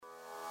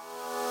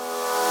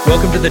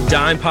Welcome to the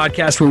Dime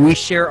Podcast, where we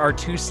share our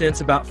 2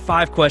 cents about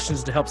 5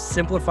 questions to help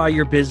simplify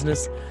your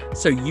business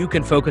so you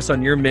can focus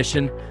on your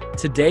mission.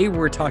 Today,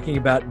 we're talking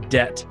about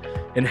debt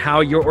and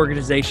how your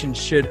organization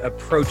should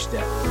approach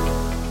debt.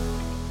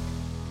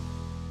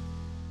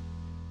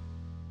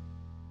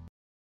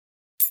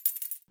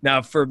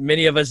 Now, for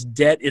many of us,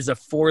 debt is a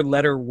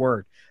 4-letter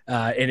word,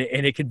 and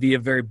it could be a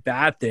very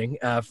bad thing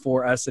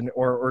for us and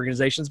or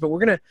organizations. But we're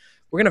gonna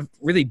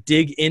really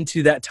dig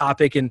into that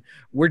topic, and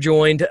we're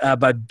joined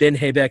by Ben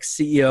Habeck,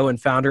 CEO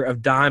and founder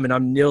of Dime, and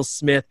I'm Nils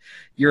Smith,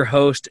 your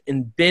host.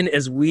 And Ben,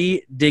 as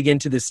we dig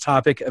into this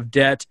topic of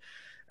debt,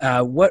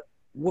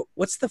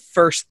 what's the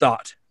first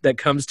thought that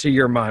comes to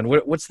your mind?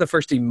 What's the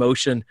first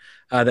emotion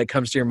that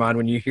comes to your mind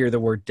when you hear the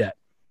word debt?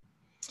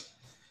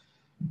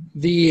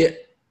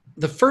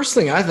 The first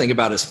thing I think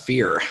about is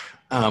fear.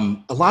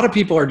 A lot of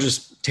people are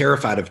just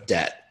terrified of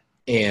debt.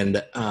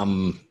 And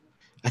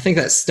I think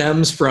that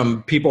stems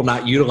from people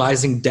not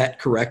utilizing debt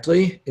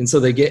correctly. And so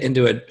they get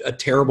into a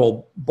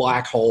terrible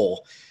black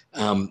hole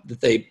that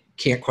they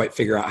can't quite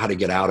figure out how to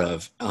get out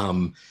of.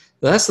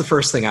 That's the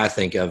first thing I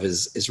think of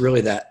is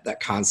really that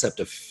concept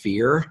of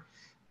fear.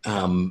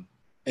 And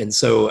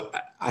so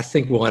I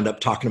think we'll end up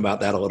talking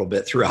about that a little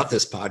bit throughout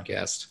this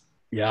podcast.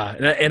 Yeah,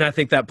 and I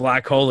think that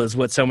black hole is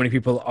what so many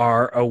people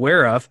are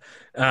aware of,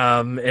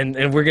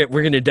 and we're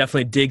going to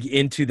definitely dig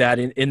into that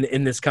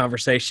in this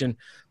conversation.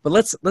 But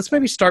let's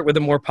maybe start with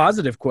a more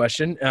positive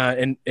question,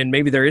 and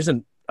maybe there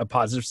isn't a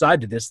positive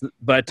side to this,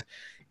 but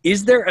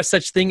is there a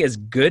such thing as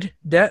good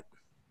debt?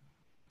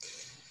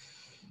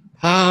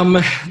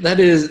 That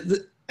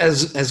is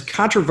as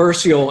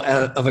controversial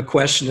of a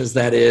question as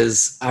that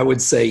is. I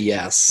would say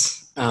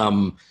yes.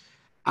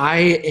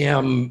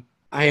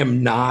 I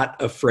am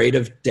not afraid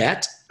of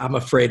debt. I'm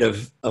afraid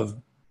of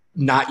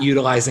not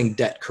utilizing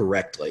debt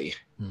correctly.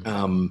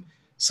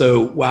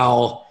 So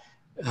while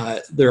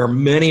there are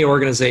many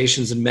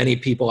organizations and many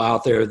people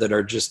out there that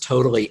are just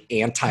totally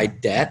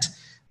anti-debt,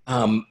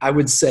 I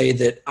would say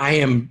that I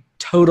am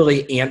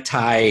totally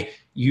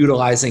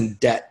anti-utilizing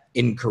debt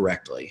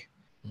incorrectly.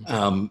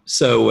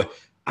 So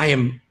I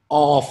am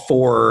all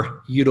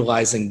for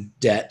utilizing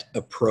debt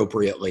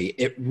appropriately.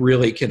 It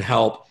really can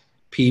help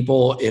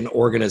people in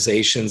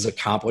organizations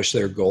accomplish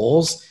their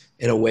goals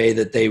in a way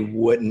that they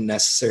wouldn't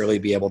necessarily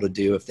be able to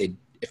do if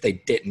they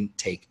didn't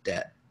take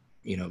debt,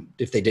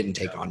 if they didn't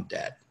take on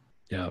debt.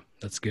 Yeah,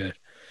 that's good.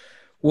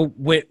 Well,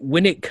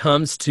 when it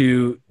comes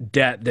to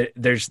debt,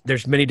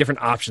 there's many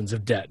different options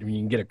of debt. I mean,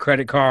 you can get a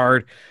credit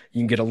card, you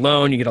can get a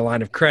loan, you get a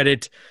line of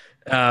credit,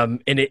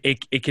 and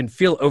it can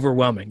feel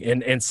overwhelming.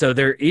 And so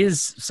there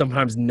is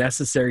sometimes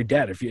necessary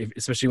debt,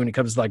 especially when it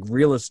comes to like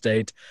real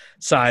estate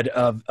side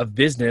of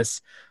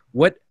business.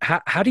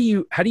 How do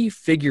you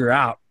figure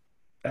out,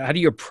 how do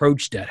you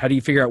approach debt? How do you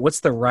figure out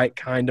what's the right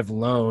kind of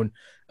loan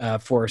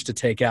for us to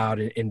take out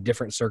in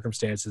different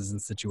circumstances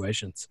and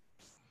situations?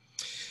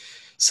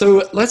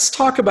 So let's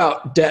talk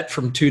about debt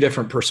from 2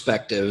 different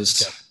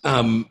perspectives.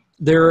 Yeah.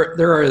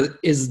 There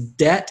is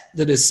debt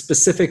that is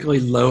specifically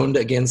loaned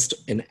against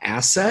an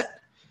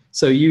asset.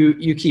 So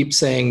you keep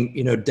saying,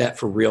 debt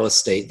for real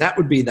estate. That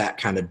would be that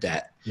kind of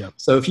debt. Yeah.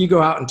 So if you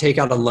go out and take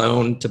out a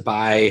loan to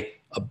buy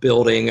a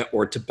building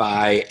or to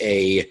buy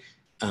a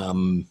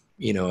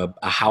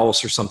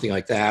house or something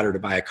like that, or to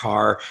buy a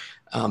car,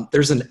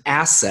 there's an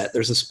asset.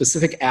 There's a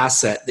specific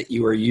asset that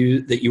you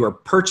are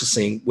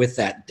purchasing with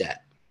that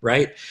debt,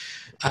 right?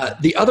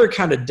 The other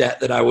kind of debt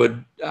that I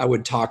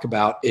would talk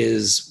about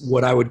is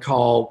what I would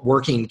call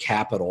working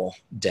capital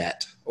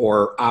debt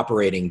or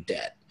operating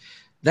debt.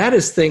 That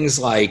is things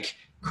like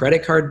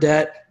credit card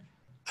debt,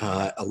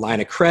 a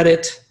line of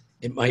credit.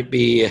 It might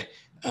be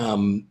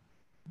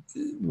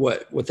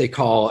what they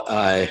call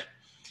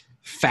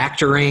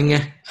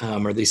factoring,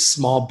 or these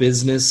small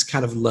business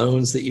kind of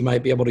loans that you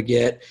might be able to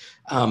get.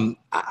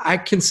 I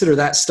consider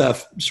that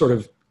stuff sort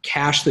of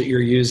cash that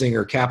you're using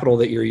or capital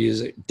that you're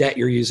using, debt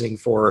you're using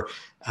for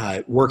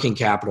working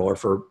capital or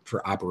for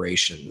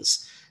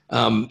operations.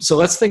 So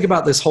let's think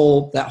about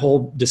that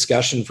whole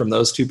discussion from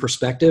those 2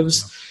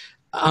 perspectives.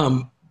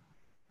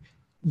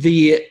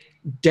 The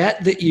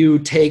debt that you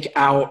take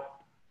out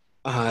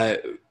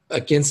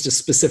against a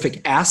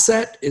specific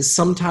asset is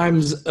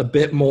sometimes a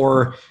bit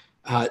more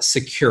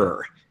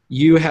secure.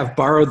 You have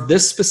borrowed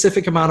this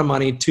specific amount of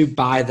money to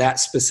buy that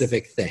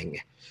specific thing.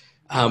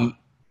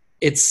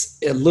 It's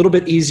a little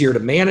bit easier to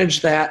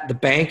manage that. The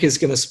bank is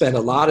going to spend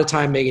a lot of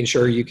time making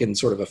sure you can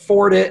sort of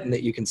afford it and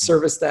that you can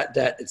service that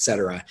debt, et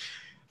cetera.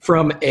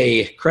 From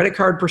a credit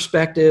card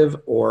perspective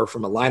or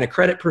from a line of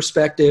credit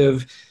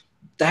perspective,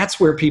 that's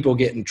where people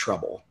get in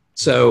trouble.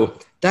 So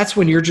that's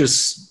when you're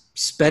just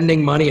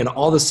spending money and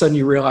all of a sudden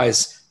you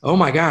realize, oh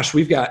my gosh,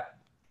 we've got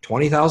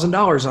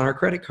 $20,000 on our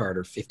credit card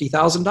or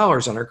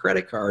 $50,000 on our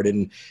credit card.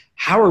 And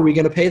how are we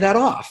going to pay that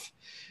off?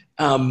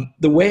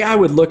 The way I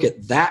would look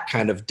at that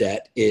kind of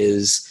debt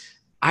is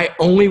I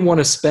only want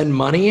to spend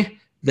money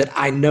that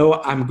I know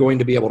I'm going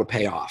to be able to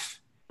pay off.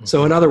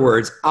 So in other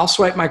words, I'll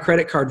swipe my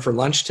credit card for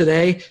lunch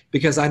today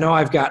because I know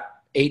I've got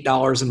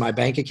 $8 in my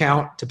bank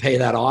account to pay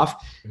that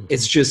off.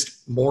 It's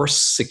just more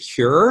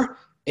secure.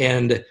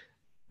 And,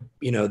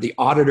 the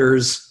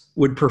auditors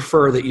would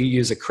prefer that you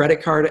use a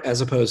credit card as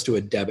opposed to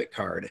a debit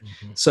card.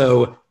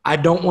 So I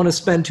don't want to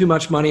spend too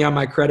much money on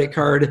my credit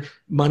card,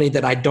 money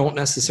that I don't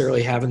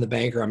necessarily have in the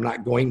bank or I'm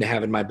not going to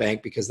have in my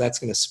bank, because that's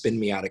going to spin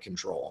me out of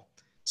control.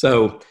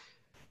 So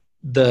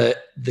the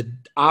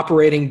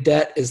operating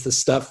debt is the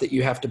stuff that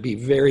you have to be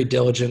very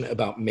diligent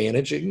about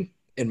managing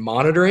and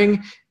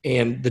monitoring.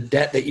 And the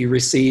debt that you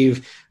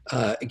receive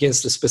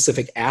against a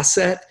specific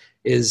asset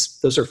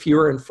those are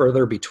fewer and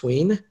further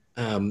between.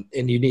 And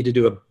you need to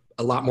do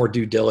a lot more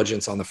due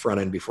diligence on the front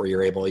end before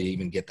you're able to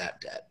even get that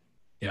debt.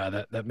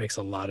 Yeah, that makes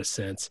a lot of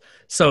sense.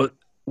 So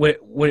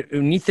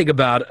when you think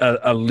about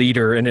a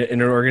leader in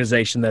an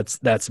organization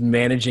that's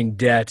managing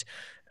debt,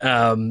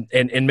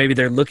 and maybe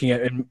they're looking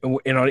at and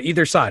on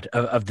either side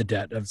of the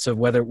debt, so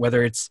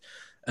whether it's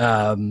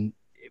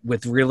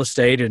with real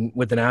estate and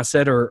with an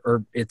asset,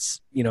 or it's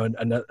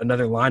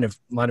another line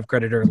of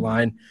credit or a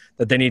line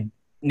that they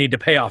need to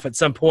pay off at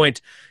some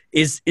point,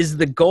 is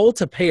the goal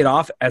to pay it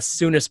off as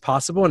soon as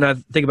possible? And I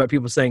think about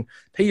people saying,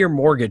 pay your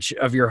mortgage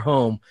of your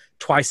home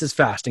twice as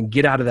fast and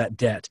get out of that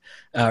debt.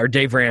 Or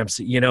Dave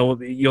Ramsey,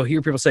 you'll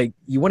hear people say,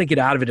 you want to get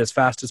out of it as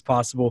fast as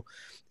possible.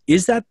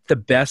 Is that the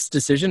best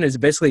decision? Is it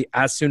basically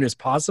as soon as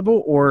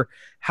possible? Or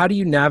how do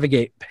you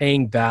navigate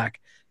paying back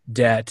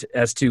debt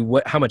as to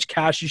how much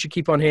cash you should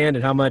keep on hand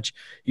and how much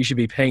you should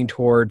be paying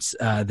towards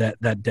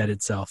that debt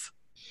itself?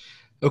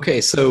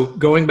 Okay, so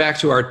going back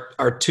to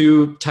our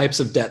two types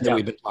of debt that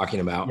we've been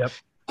talking about,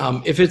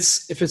 if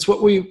it's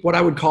what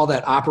I would call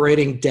that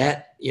operating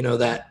debt,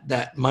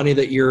 that money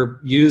that you're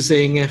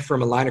using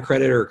from a line of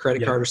credit or a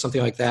credit card or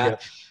something like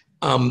that,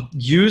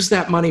 use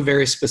that money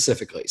very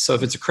specifically. So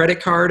if it's a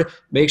credit card,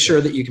 make sure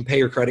that you can pay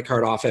your credit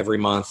card off every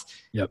month.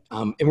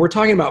 And we're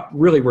talking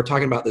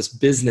about this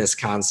business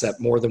concept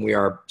more than we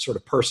are sort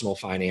of personal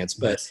finance,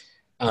 but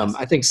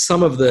I think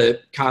some of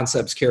the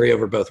concepts carry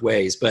over both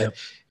ways, but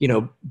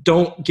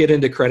don't get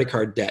into credit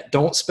card debt.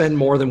 Don't spend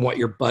more than what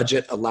your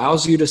budget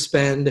allows you to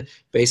spend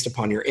based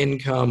upon your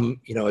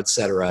income, et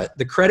cetera.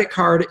 The credit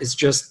card is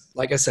just,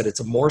 like I said, it's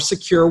a more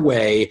secure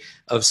way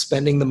of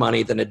spending the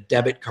money than a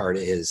debit card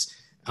is.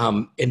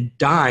 In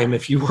Dime,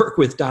 if you work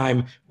with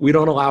Dime, we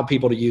don't allow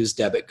people to use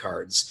debit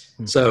cards.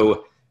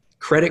 So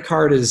credit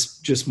card is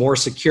just more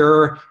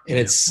secure, and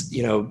it's,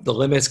 the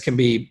limits can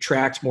be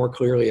tracked more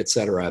clearly, et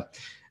cetera.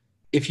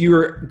 If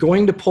you're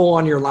going to pull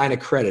on your line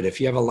of credit,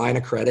 if you have a line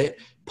of credit,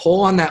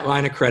 pull on that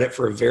line of credit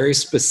for a very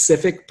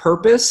specific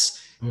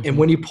purpose. And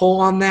when you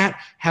pull on that,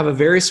 have a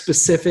very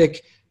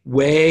specific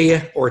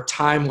way or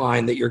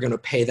timeline that you're going to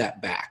pay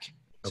that back.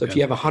 So if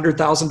you have a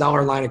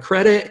 $100,000 line of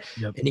credit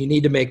and you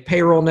need to make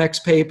payroll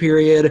next pay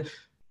period,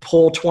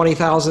 pull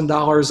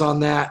 $20,000 on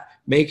that,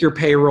 make your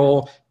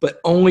payroll, but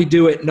only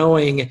do it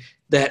knowing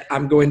that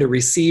I'm going to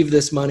receive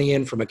this money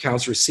in from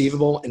accounts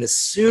receivable. And as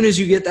soon as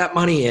you get that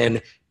money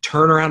in,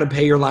 turn around and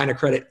pay your line of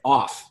credit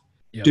off.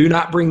 Do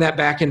not bring that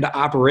back into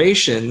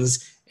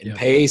operations and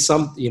pay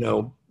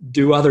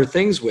do other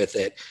things with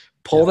it.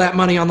 Pull that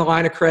money on the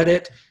line of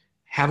credit,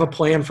 have a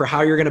plan for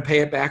how you're going to pay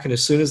it back. And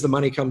as soon as the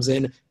money comes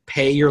in,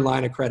 pay your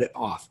line of credit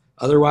off.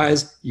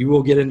 Otherwise, you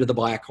will get into the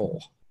black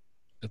hole.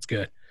 That's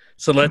good.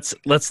 So let's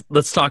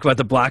talk about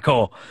the black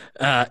hole.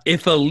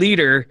 If a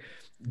leader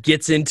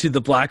gets into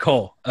the black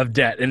hole of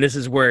debt, and this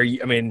is where,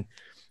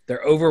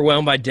 they're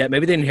overwhelmed by debt.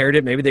 Maybe they inherited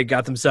it. Maybe they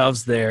got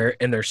themselves there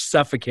and they're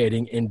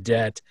suffocating in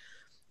debt.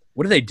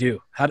 What do they do?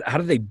 How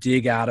do they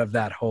dig out of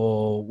that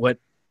hole? What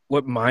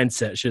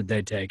mindset should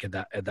they take at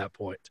that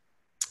point?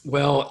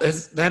 Well,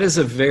 that is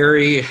a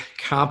very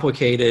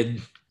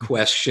complicated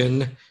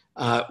question.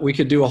 We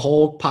could do a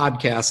whole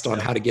podcast on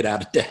how to get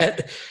out of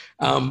debt.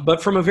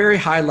 But from a very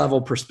high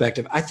level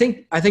perspective, I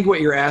think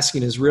what you're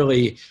asking is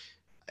really,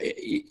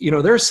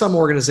 there are some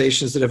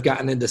organizations that have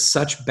gotten into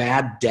such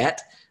bad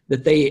debt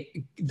that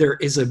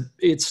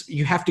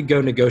you have to go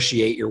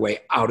negotiate your way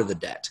out of the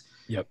debt.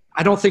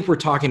 I don't think we're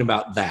talking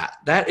about that.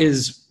 That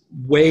is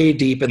way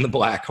deep in the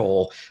black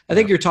hole. I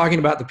think you're talking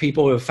about the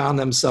people who have found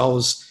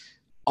themselves,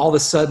 all of a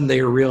sudden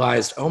they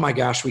realized, oh my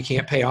gosh, we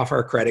can't pay off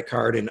our credit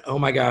card. And oh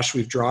my gosh,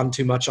 we've drawn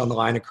too much on the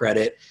line of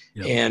credit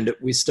and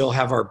we still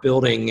have our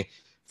building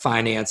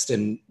financed.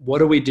 And what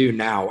do we do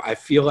now? I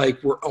feel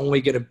like we're only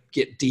going to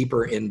get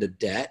deeper into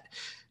debt.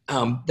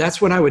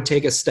 That's when I would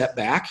take a step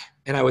back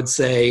and I would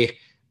say,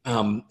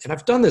 and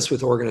I've done this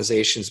with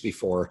organizations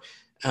before,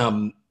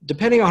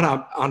 depending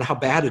on how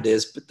bad it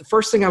is. But the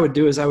first thing I would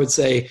do is I would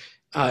say,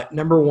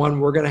 number one,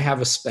 we're going to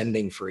have a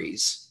spending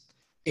freeze.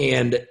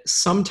 And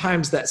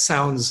sometimes that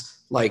sounds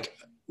like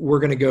we're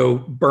going to go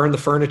burn the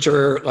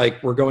furniture,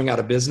 like we're going out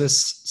of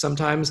business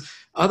sometimes.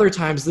 Other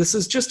times, this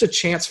is just a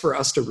chance for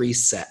us to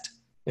reset.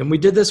 And we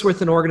did this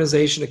with an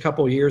organization a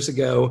couple of years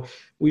ago.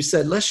 We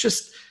said, let's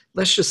just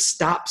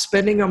stop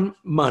spending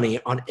money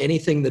on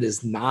anything that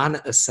is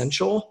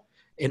non-essential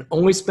and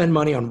only spend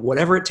money on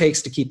whatever it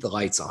takes to keep the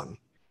lights on.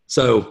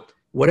 So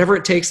whatever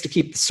it takes to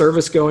keep the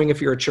service going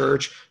if you're a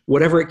church,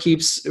 whatever it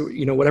keeps,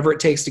 whatever it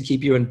takes to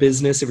keep you in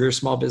business if you're a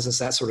small business,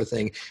 that sort of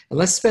thing. And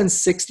let's spend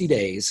 60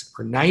 days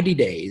or 90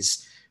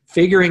 days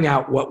figuring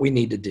out what we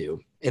need to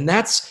do. And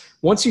that's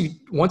once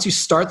you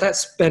start that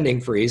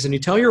spending freeze and you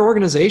tell your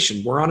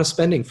organization, we're on a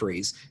spending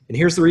freeze. And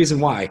here's the reason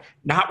why.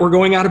 Not we're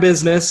going out of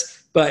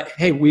business, but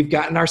hey, we've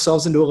gotten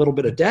ourselves into a little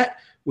bit of debt.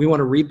 We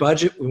want to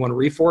rebudget, we want to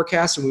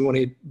reforecast, and we want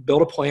to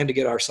build a plan to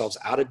get ourselves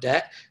out of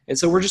debt. And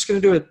so we're just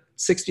going to do a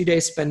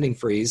 60-day spending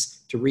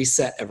freeze to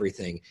reset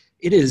everything.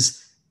 It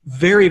is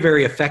very,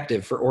 very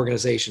effective for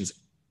organizations.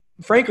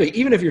 Frankly,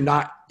 even if you're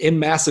not in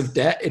massive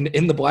debt and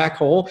in the black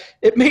hole,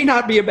 it may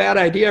not be a bad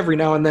idea every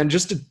now and then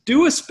just to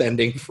do a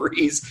spending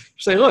freeze.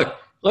 Say, look,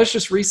 let's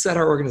just reset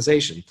our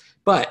organization.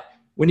 But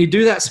when you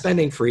do that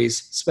spending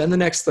freeze, spend the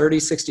next 30,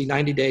 60,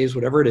 90 days,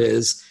 whatever it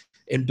is,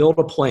 and build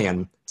a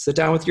plan. Sit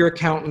down with your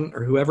accountant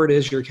or whoever it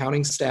is, your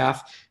accounting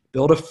staff,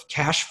 build a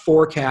cash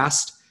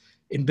forecast,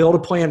 and build a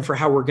plan for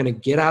how we're going to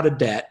get out of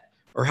debt,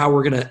 or how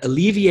we're going to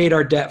alleviate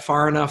our debt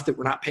far enough that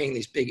we're not paying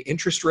these big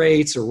interest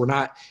rates, or we're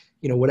not,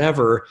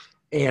 whatever,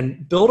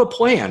 and build a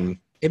plan.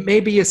 It may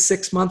be a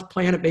 6-month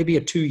plan. It may be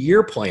a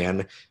 2-year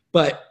plan,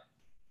 but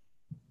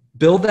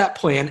build that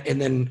plan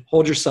and then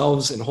hold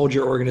yourselves and hold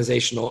your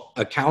organization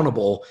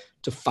accountable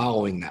to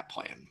following that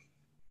plan.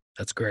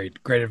 That's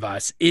great. Great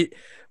advice.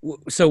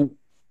 So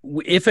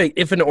if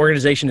an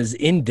organization is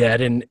in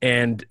debt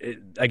and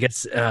I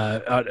guess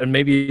and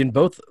maybe in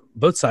both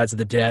sides of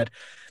the debt,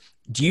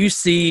 do you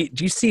see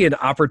an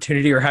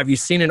opportunity, or have you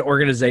seen an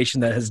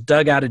organization that has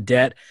dug out of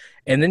debt,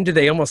 and then do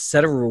they almost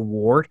set a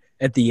reward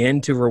at the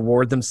end to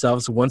reward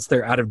themselves once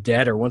they're out of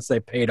debt, or once they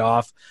paid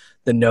off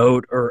the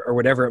note, or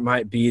whatever it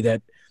might be,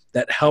 that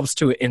helps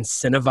to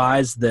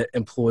incentivize the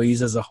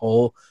employees as a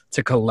whole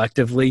to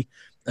collectively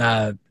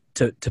to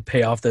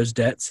pay off those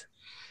debts?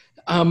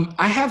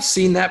 I have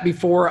seen that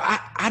before.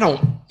 I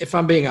don't, if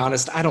I'm being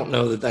honest, I don't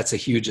know that that's a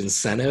huge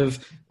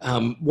incentive.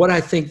 What I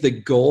think the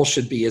goal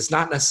should be is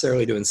not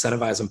necessarily to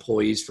incentivize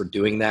employees for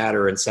doing that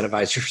or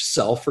incentivize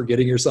yourself for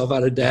getting yourself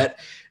out of debt.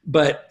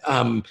 But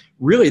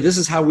really, this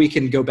is how we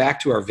can go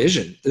back to our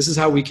vision. This is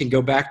how we can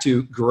go back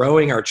to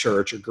growing our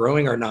church or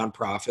growing our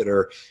nonprofit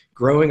or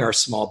growing our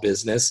small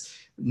business.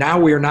 Now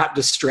we are not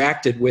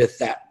distracted with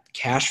that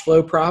cash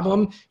flow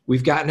problem.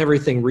 We've gotten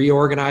everything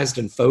reorganized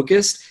and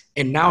focused.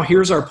 And now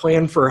here's our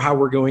plan for how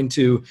we're going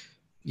to,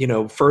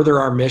 further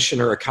our mission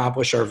or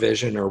accomplish our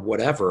vision or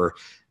whatever.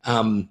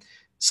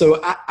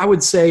 So I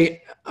would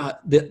say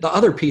the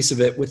other piece of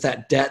it with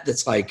that debt,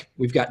 that's like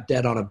we've got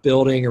debt on a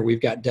building or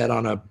we've got debt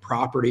on a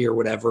property or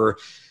whatever.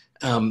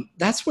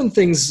 That's when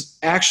things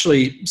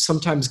actually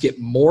sometimes get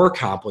more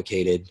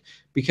complicated,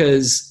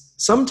 because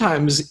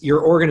sometimes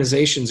your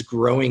organization's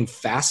growing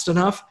fast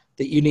enough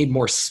that you need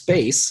more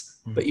space,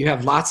 but you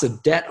have lots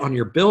of debt on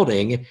your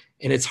building,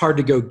 and it's hard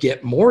to go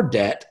get more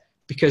debt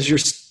because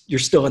you're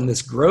still in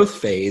this growth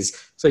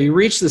phase. So you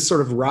reach this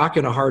sort of rock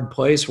in a hard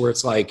place where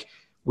it's like,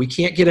 we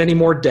can't get any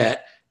more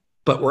debt,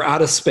 but we're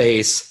out of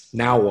space.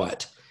 Now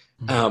what?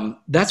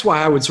 That's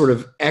why I would sort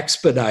of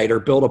expedite or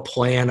build a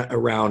plan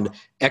around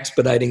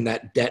expediting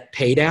that debt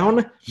pay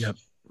down. Yep.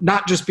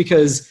 Not just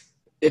because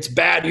it's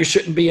bad, you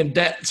shouldn't be in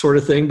debt sort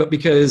of thing, but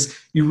because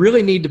you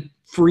really need to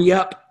free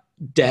up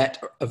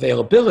debt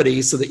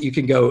availability so that you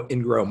can go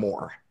and grow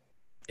more.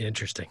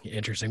 Interesting.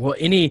 Well,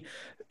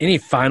 any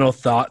final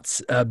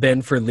thoughts,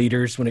 Ben, for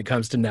leaders when it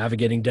comes to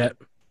navigating debt?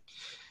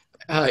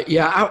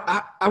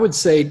 I would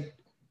say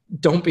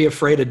don't be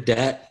afraid of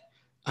debt,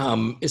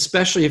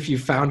 especially if you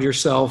found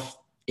yourself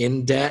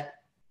in debt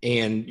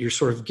and you're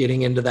sort of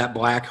getting into that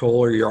black hole,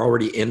 or you're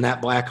already in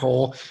that black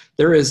hole.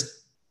 There is,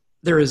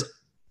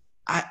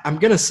 I'm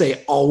going to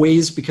say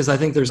always, because I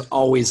think there's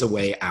always a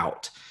way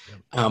out.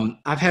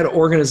 I've had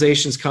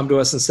organizations come to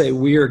us and say,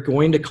 we are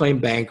going to claim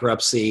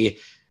bankruptcy.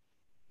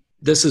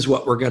 This is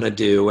what we're going to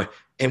do.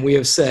 And we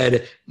have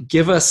said,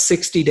 give us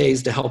 60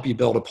 days to help you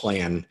build a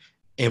plan.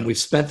 And we've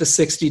spent the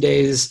 60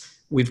 days,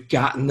 we've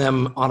gotten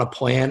them on a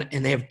plan,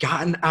 and they have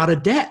gotten out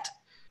of debt.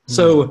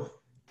 So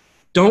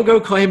don't go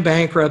claim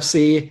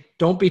bankruptcy.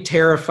 Don't be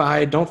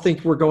terrified. Don't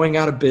think we're going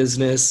out of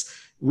business.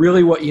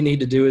 Really what you need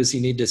to do is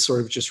you need to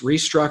sort of just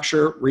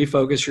restructure,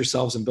 refocus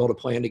yourselves, and build a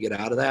plan to get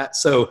out of that.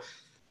 So,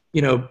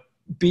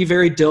 be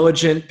very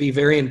diligent, be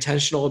very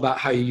intentional about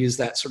how you use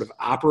that sort of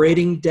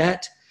operating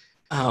debt,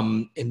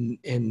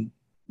 and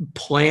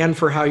plan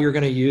for how you're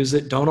going to use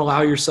it. Don't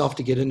allow yourself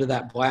to get into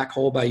that black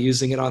hole by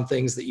using it on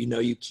things that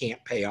you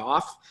can't pay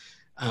off.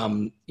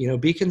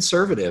 Be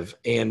conservative,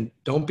 and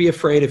don't be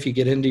afraid if you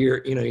get into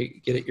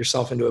you get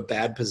yourself into a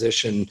bad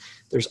position.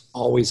 There's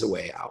always a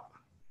way out.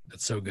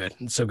 That's so good.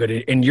 It's so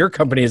good. And your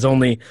company is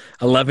only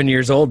 11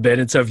 years old, Ben.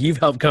 And so if you've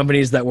helped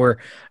companies that were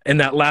in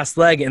that last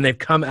leg and they've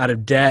come out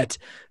of debt,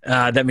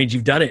 that means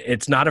you've done it.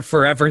 It's not a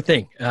forever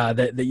thing,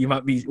 that you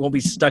won't be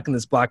stuck in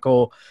this black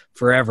hole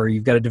forever.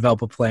 You've got to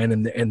develop a plan,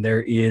 and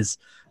there is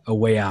a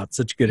way out.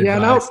 Such good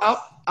advice. And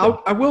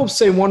I will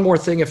say one more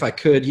thing if I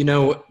could,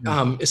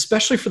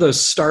 especially for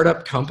those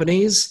startup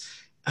companies,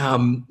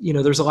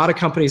 there's a lot of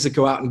companies that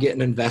go out and get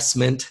an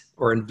investment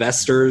or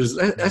investors.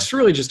 That's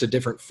really just a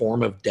different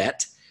form of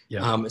debt.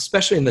 Yeah.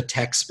 Especially in the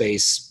tech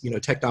space,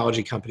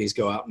 technology companies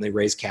go out and they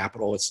raise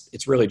capital.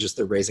 It's really just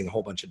they're raising a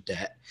whole bunch of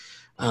debt.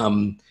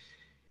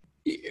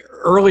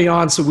 Early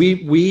on, so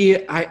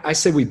I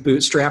say we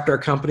bootstrapped our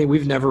company.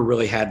 We've never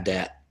really had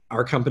debt.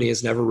 Our company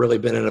has never really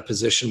been in a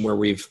position where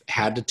we've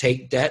had to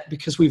take debt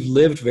because we've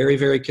lived very,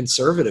 very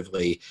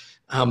conservatively.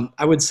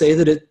 I would say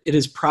that it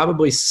has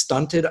probably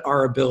stunted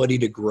our ability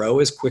to grow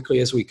as quickly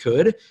as we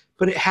could,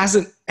 but it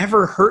hasn't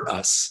ever hurt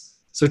us.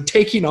 So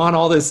taking on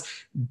all this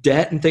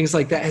debt and things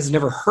like that has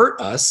never hurt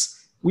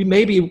us. We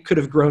maybe could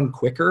have grown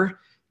quicker,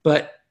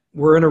 but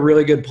we're in a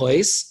really good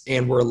place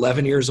and we're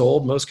 11 years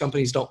old. Most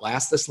companies don't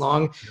last this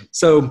long.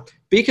 So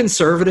be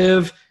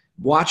conservative,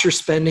 watch your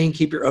spending,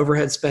 keep your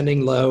overhead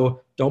spending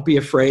low. Don't be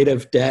afraid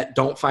of debt.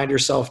 Don't find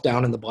yourself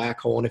down in the black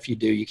hole. And if you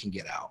do, you can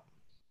get out.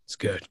 It's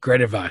good.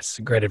 Great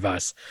advice. Great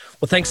advice.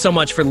 Well, thanks so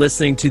much for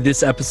listening to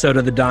this episode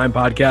of the Dime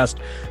Podcast.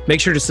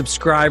 Make sure to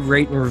subscribe,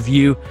 rate, and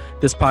review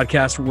this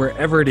podcast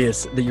wherever it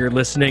is that you're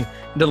listening.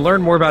 And to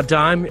learn more about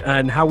Dime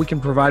and how we can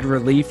provide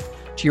relief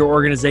to your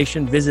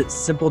organization, visit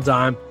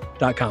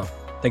simpledime.com.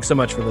 Thanks so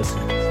much for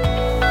listening.